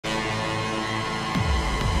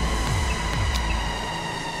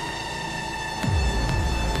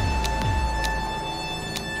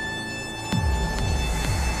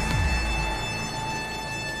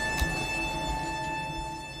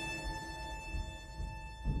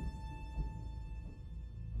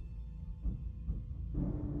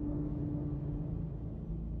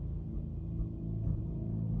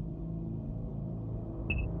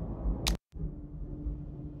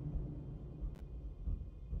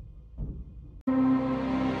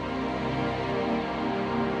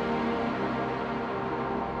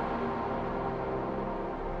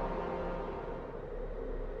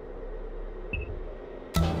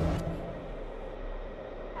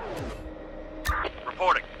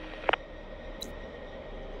Reporting.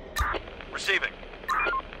 Receiving.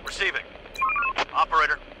 Receiving.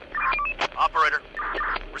 Operator. Operator.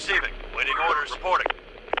 Receiving. Waiting orders. Reporting.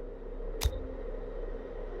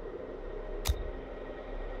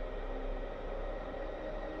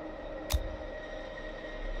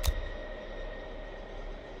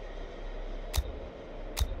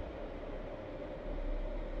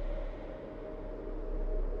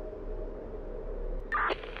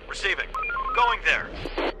 Receiving. Going there.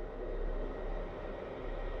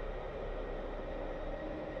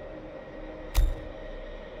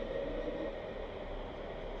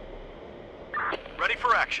 Ready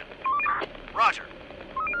for action. Roger.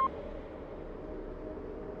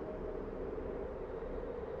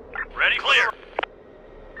 Ready? Clear.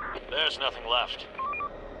 There's nothing left.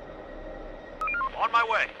 On my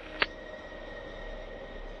way.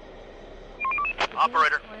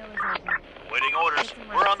 Operator. Waiting orders.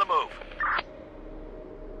 We're on the move.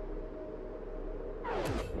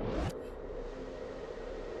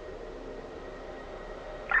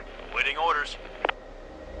 Waiting orders.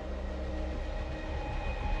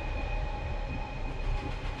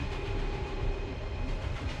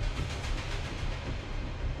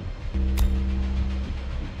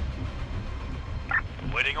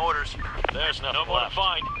 Waiting orders. There's nothing more left. To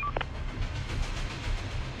find.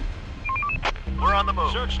 We're on the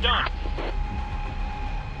move. Search done.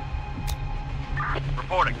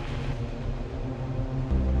 Reporting.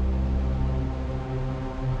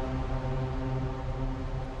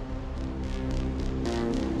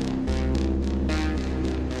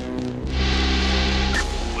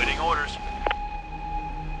 Waiting orders.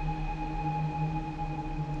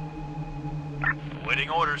 Waiting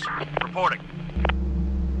orders. Reporting.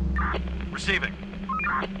 Receiving.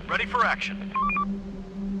 Ready for action.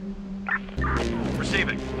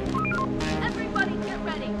 Receiving. Everybody get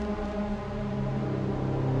ready.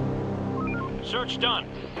 Search done.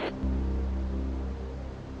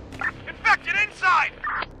 Infected inside!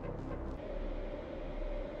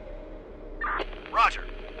 Roger.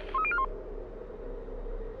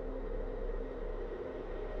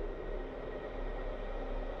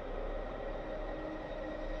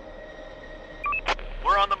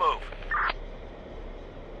 We're on the move.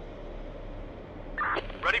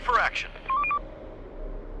 Ready for action.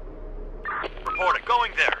 Reporting.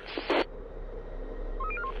 Going there.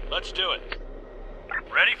 Let's do it.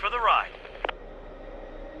 Ready for the ride.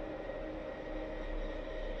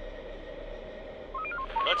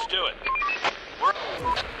 Let's do it.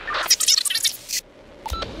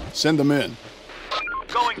 Send them in.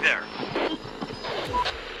 Going there.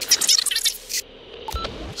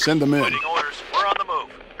 Send them in. Waiting orders. We're on the move.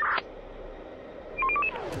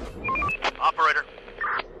 Operator.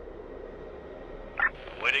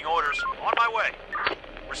 Waiting orders. On my way.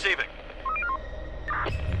 Receiving.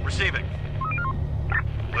 Receiving.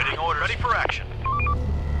 Waiting orders. Ready for action.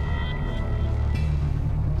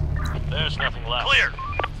 There's nothing left. Clear.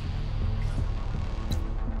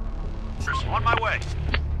 On my way.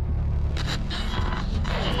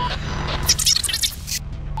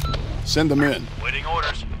 Send them in. Waiting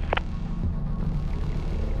orders.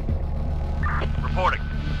 Reporting.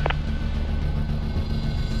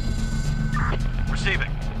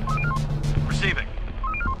 Receiving. Receiving.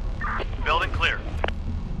 Building clear.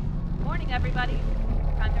 Morning, everybody.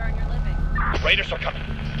 Time to earn your living. Raiders are coming.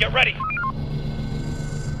 Get ready.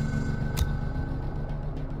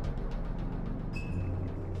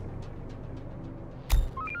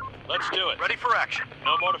 Let's do it. Ready for action.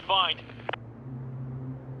 No more to find.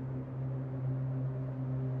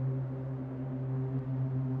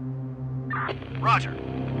 Roger.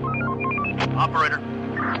 Operator.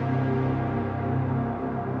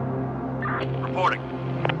 Reporting.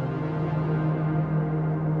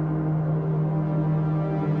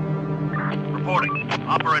 Reporting.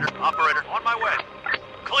 Operator. Operator. On my way.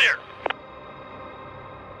 Clear.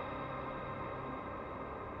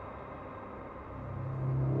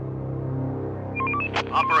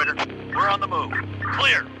 Operator. We're on the move.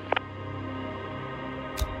 Clear.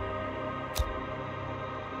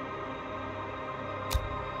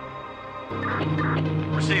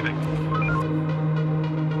 Receiving.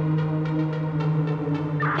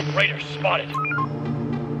 Raiders spotted.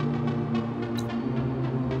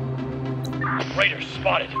 Raiders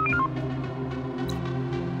spotted.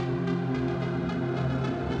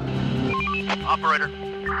 Operator.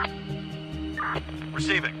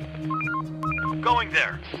 Receiving. Going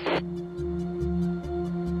there.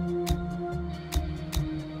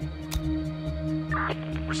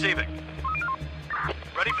 Receiving.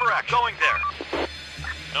 Ready for action. Going there.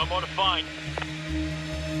 No more to find.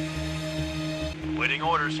 Waiting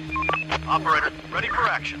orders. Operator, ready for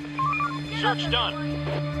action. Get up, Search done.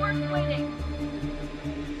 everyone. Work's waiting.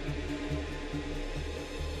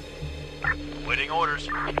 Waiting orders.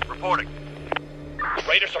 Reporting.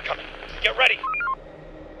 Raiders are coming. Get ready.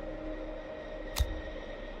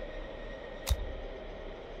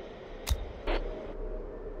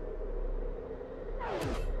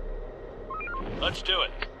 Let's do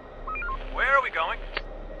it. Where are we going?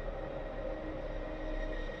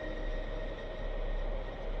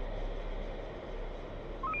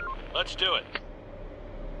 Let's do it.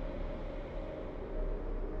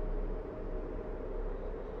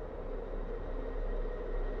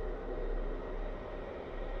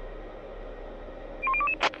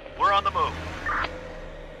 We're on the move.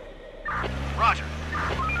 Roger.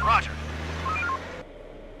 Roger.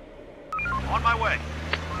 On my way.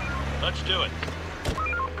 Let's do it.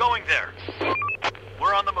 Going there.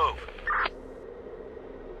 We're on the move.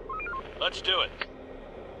 Let's do it.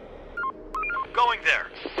 Going there.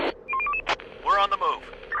 We're on the move.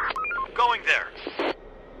 Going there.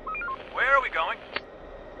 Where are we going?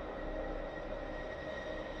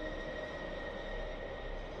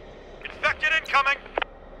 Infected incoming!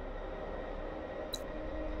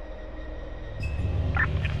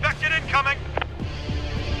 Infected incoming!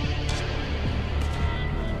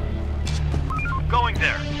 Going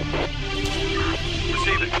there.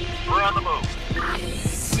 Receiving. We're on the move.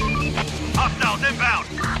 Hostiles inbound!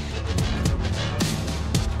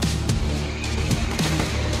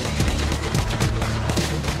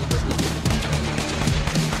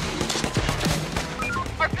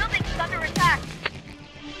 Our building's under attack.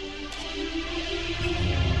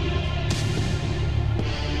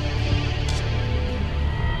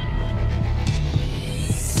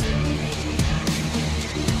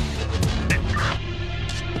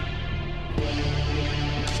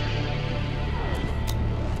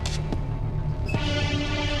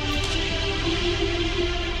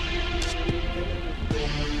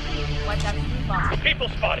 What's that speed bomb? People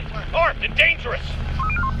spotted! Armed and dangerous!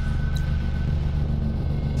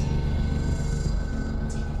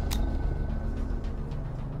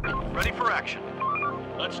 Ready for action.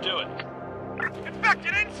 Let's do it.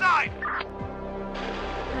 Infected inside!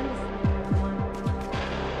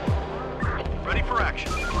 Ready for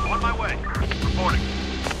action. On my way. Reporting.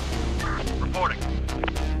 Reporting.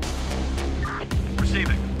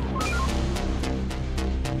 Receiving.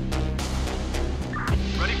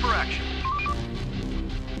 Ready for action.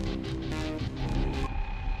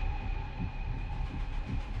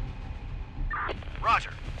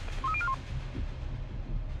 Roger.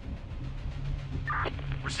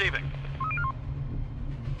 Receiving.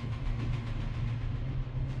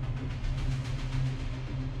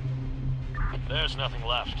 There's nothing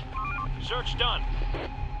left. Search done.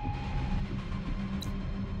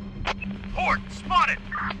 Horde spotted!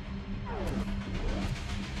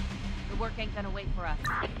 The work ain't gonna wait for us.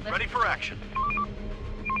 Ready for action.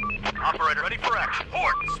 Operator, ready for action.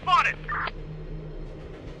 Horde spotted!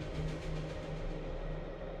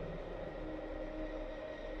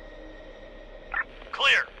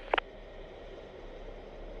 Clear.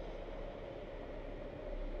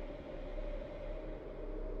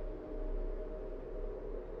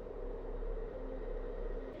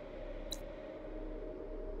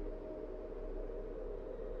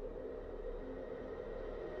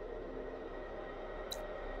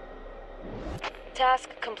 Task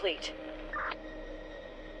complete.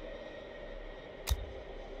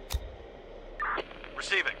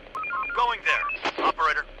 Receiving. Going there.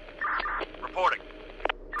 Operator. Reporting.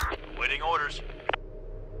 Waiting orders.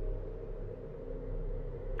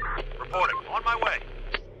 Reporting. On my way.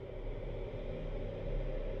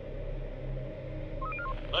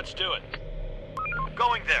 Let's do it.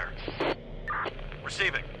 Going there.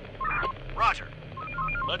 Receiving. Roger.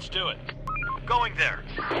 Let's do it. Going there.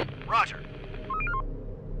 Roger.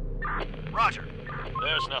 Roger.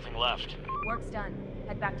 There's nothing left. Work's done.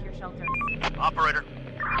 Head back to your shelters. Operator.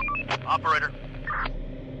 Operator.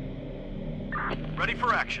 Ready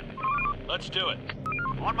for action. Let's do it.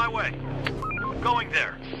 On my way. Going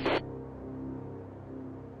there.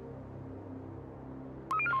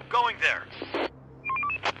 Going there.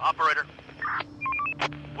 Operator.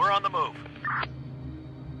 We're on the move.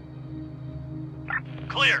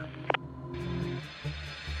 Clear.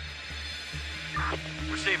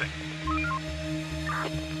 Receiving.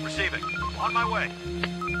 Receiving. On my way.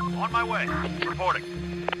 On my way. Reporting.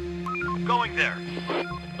 Going there.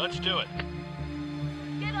 Let's do it.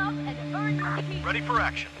 Get up and earn your keep. Ready for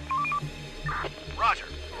action. Roger.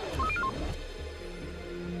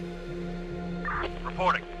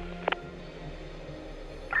 Reporting.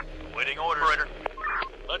 Waiting order. Operator.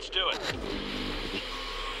 Let's do it.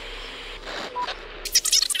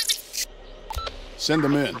 Send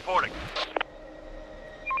them in. Reporting.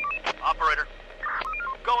 Operator.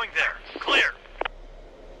 Going there. Clear.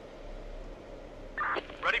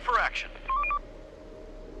 Ready for action.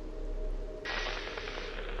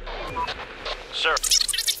 Sir.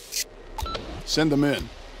 Send them in.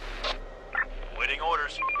 Waiting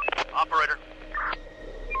orders. Operator.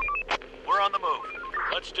 We're on the move.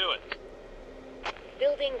 Let's do it.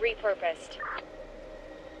 Building repurposed.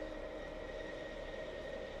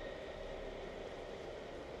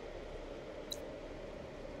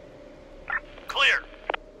 Clear.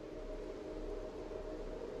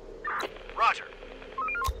 Roger.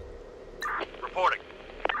 Reporting.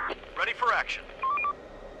 Ready for action.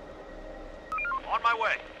 On my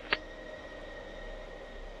way.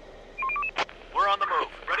 We're on the move.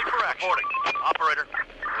 Ready for action. Reporting. Operator.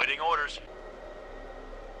 Waiting orders.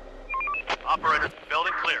 Operator.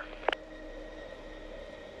 Building clear.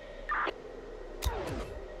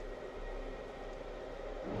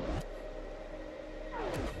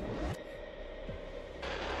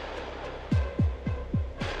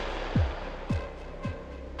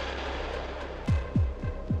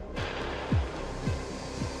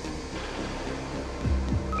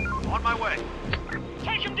 On my way.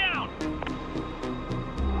 Take him down!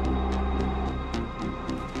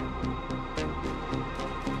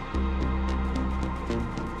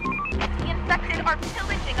 The infected are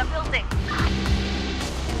pillaging a building.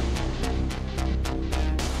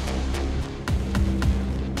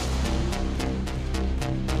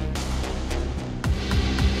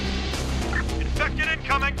 Infected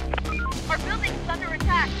incoming! Our building is under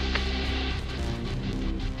attack.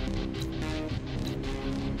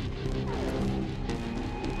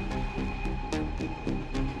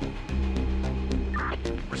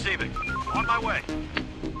 Receiving. On my way.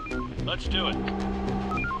 Let's do it.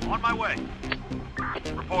 On my way.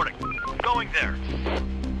 Reporting. Going there.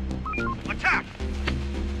 Attack!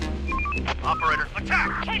 Operator,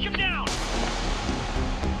 attack! Take him down!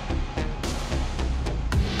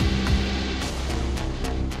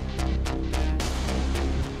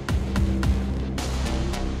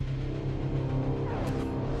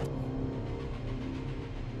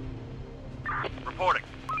 Reporting.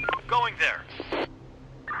 Going there.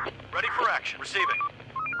 Ready for action. Receiving.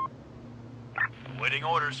 Waiting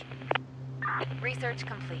orders. Research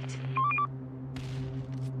complete.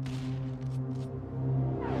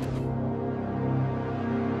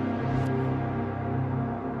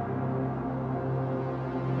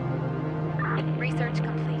 Research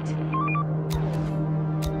complete.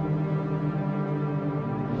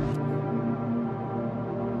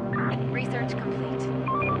 Research complete.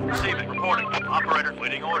 Receiving. Reporting. Operator,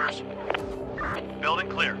 waiting orders. Building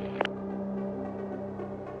clear.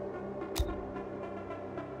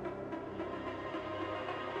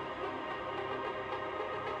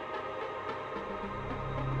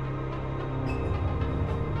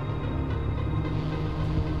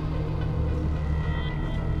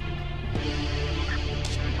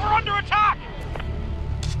 We're under attack!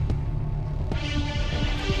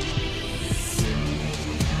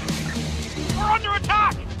 We're under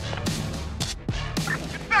attack!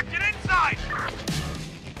 Infected inside!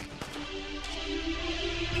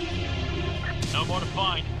 No more to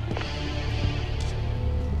find.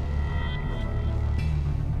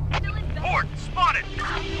 Port spotted!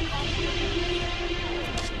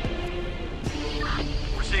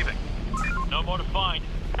 Receiving. No more to find.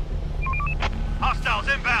 Hostiles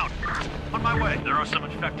inbound! On my way. There are some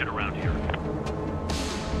infected around here.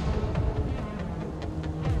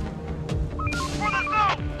 For the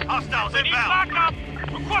zone! Hostiles inbound! Need backup!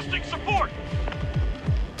 Requesting support!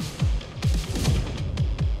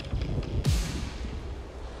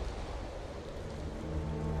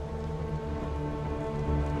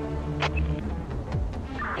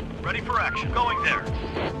 Ready for action. Going there.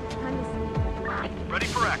 Ready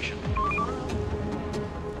for action.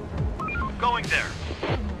 Going there.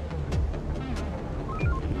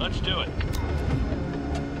 Let's do it.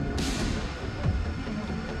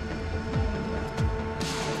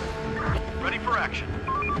 Ready for action.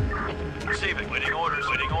 Receiving. Waiting orders.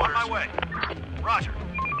 Waiting orders. On my way. Roger.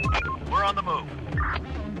 We're on the move.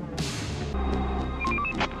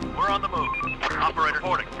 We're on the move. Operator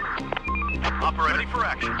reporting. Operator ready for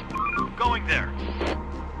action. Going there.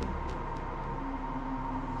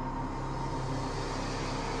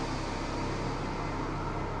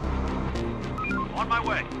 On my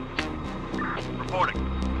way. Reporting.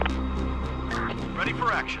 Ready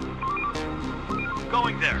for action.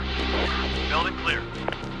 Going there. Building clear.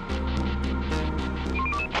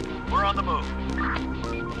 We're on the move.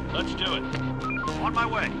 Let's do it. On my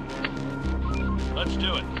way. Let's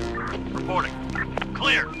do it. Reporting.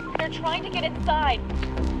 Clear. They're trying to get inside.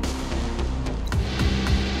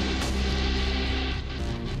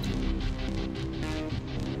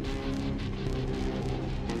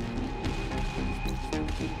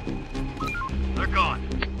 They're gone.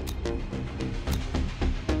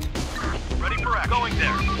 Ready for action. Going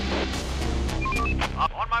there.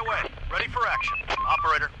 On my way. Ready for action.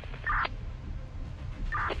 Operator.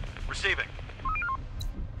 Receiving.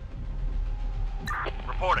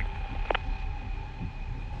 Reporting.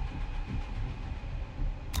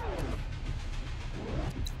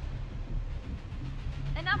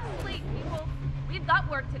 Enough sleep, people. We've got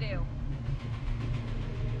work to do.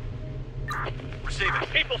 Receiving.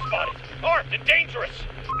 People spotted. Armed and dangerous.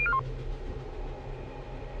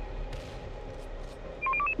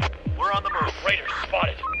 We're on the move. Raiders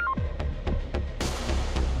spotted.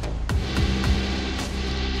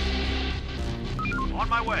 On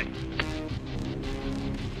my way.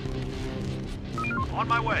 On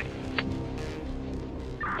my way.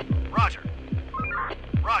 Roger.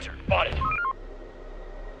 Roger. Spotted.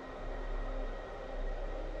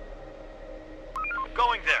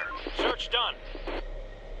 Going there. Search done.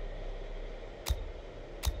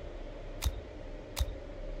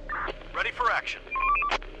 Ready for action.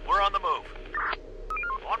 We're on the move.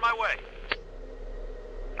 On my way.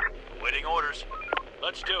 Waiting orders.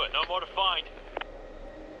 Let's do it. No more to find.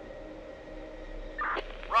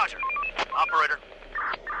 Roger. Operator.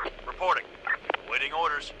 Reporting. Waiting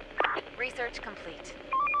orders. Research complete.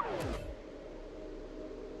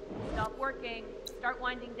 Stop working. Start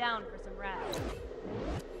winding down for some rest.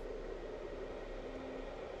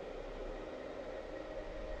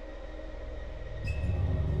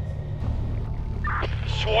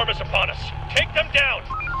 Swarm is upon us. Take them down.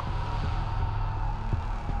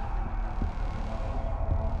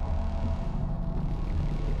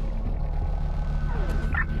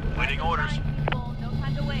 Waiting orders. People, no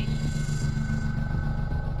time to wait.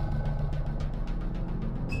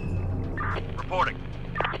 Reporting.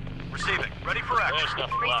 Receiving. Ready for action. There's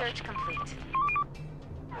nothing left. Research complete.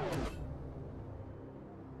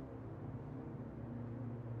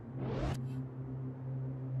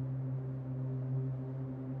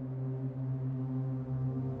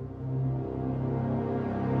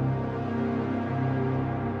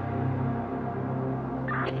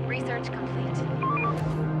 Research complete.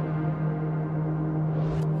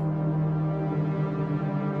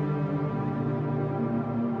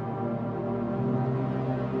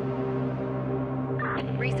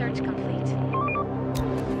 Research complete.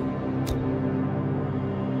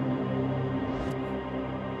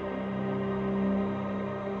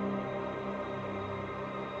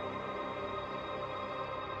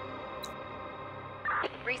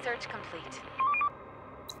 Research complete.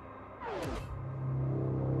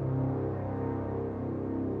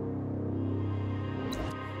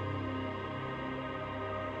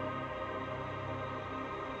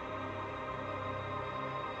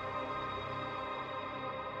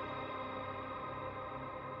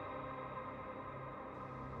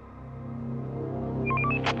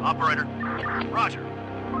 Operator. Roger.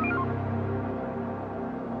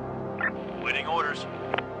 Waiting orders.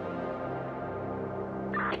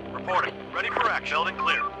 Reporting. Ready for action. Building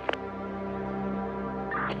clear.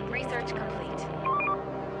 Research complete.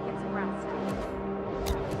 Get some rest.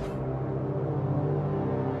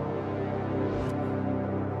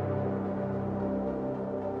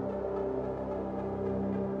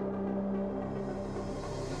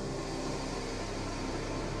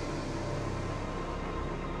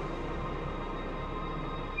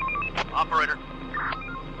 Operator.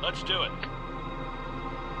 Let's do it.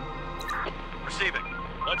 Receiving.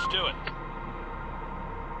 Let's do it.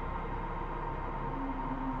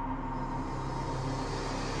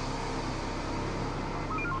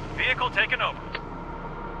 Vehicle taken over.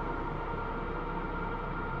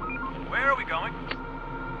 Where are we going?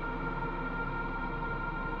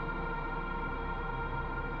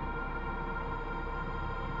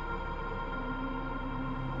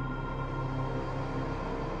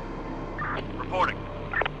 Reporting.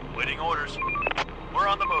 Waiting orders. We're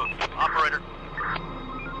on the move. Operator.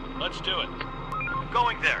 Let's do it.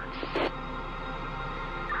 Going there.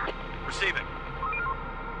 Receiving.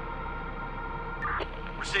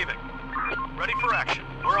 Receiving. Ready for action.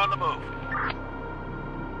 We're on the move.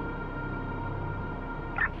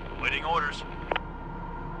 Waiting orders.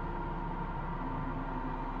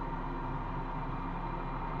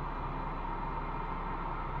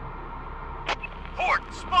 Horde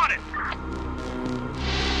spotted!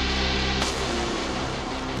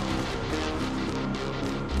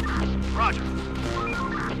 Roger.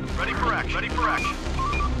 Ready for action. Ready for action.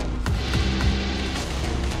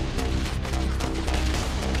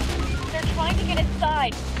 get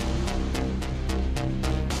inside.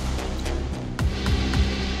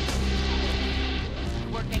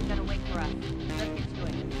 Work ain't gonna wait for us. Let's get to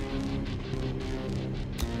it.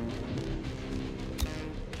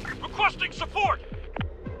 Requesting support!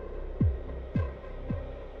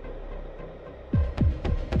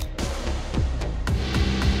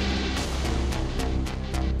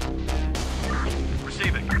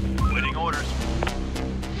 Receiving. Waiting orders.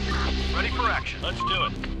 Ready for action. Let's do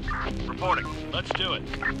it. Reporting. Let's do it.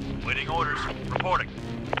 Waiting orders. Reporting.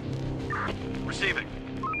 Receiving.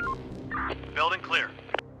 Building clear.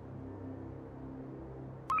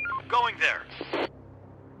 Going there.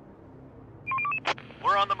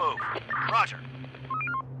 We're on the move. Roger.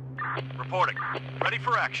 Reporting. Ready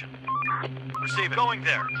for action. Receiving. Going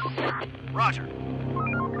there. Roger.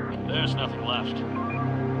 There's nothing left.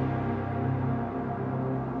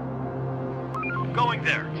 Going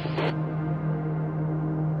there.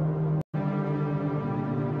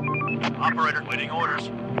 Operator, waiting orders.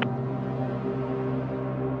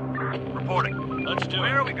 Reporting. Let's do it.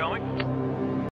 Where are we going?